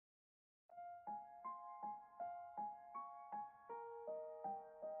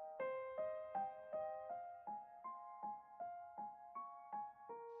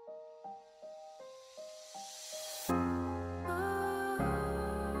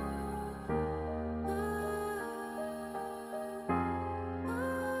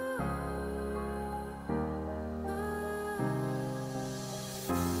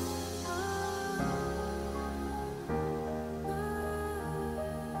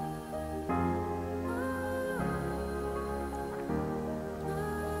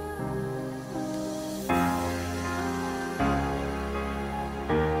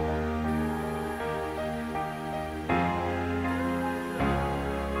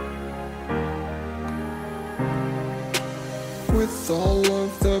with all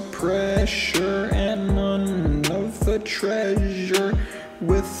of the pressure and none of the treasure,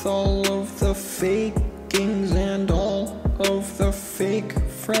 with all of the fakings and all of the fake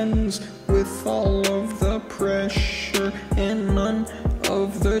friends, with all of the pressure and none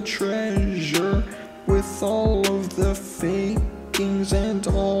of the treasure, with all of the fakings and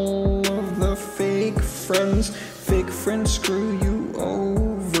all of the fake friends. Fake friends screw you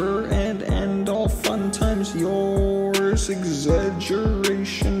over and end all fun times yours.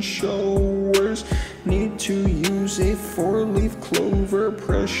 Exaggeration showers need to use a 4-leaf clover.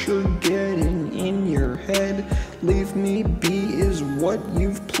 Pressure getting in your head. Leave me be is what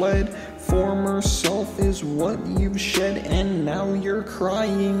you've pled. Former self is what you've shed, and now you're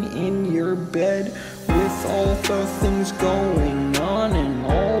crying in your bed. With all the things going on and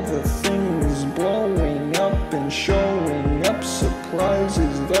all the things blowing up and showing up,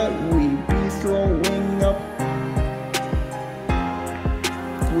 surprises that we be throwing up.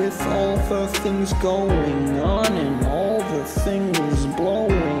 With all the things going on and all the things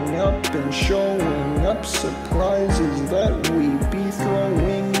blowing up and showing up, surprises that we be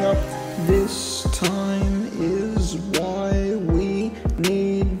throwing up. This time is why we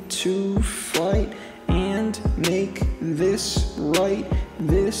need to fight and make this right.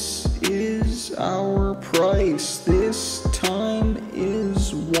 This is our price. This time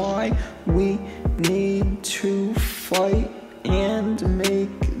is why we need to fight and make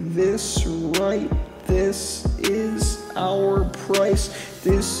this right. This is our price.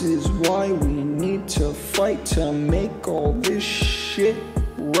 This is why we need to fight to make all this shit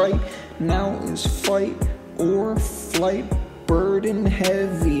right. Now is fight or flight, burden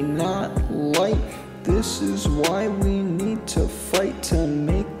heavy, not light. This is why we need to fight to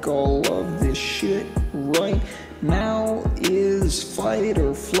make all of this shit right. Now is fight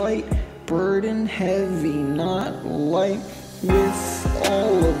or flight, burden heavy, not light. With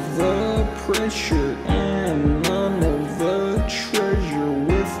all of the pressure and none of the treasure,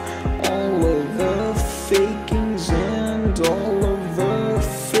 with all of the fakings and all of the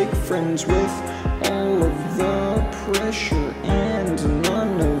fake friends, with all of the pressure and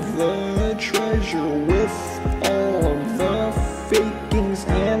none of the treasure, with all of the fakings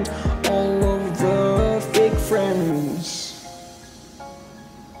and all of the fake friends.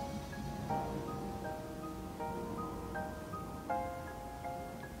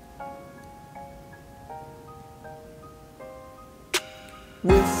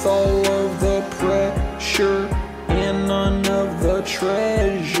 With all of the pressure and none of the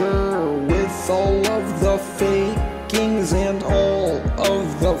treasure, with all of the fakings and all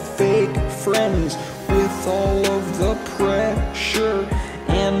of the fake friends, with all of the pressure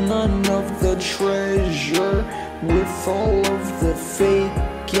and none of the treasure, with all of the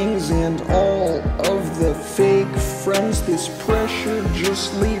fakings and all of the fake friends. This pressure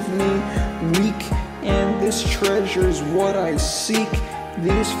just leave me weak, and this treasure's what I seek.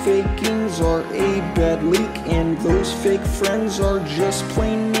 These fakings are a bad leak, and those fake friends are just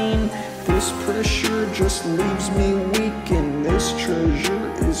plain mean. This pressure just leaves me weak, and this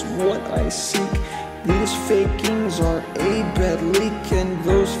treasure is what I seek. These fakings are a bad leak, and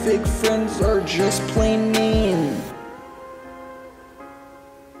those fake friends are just plain mean.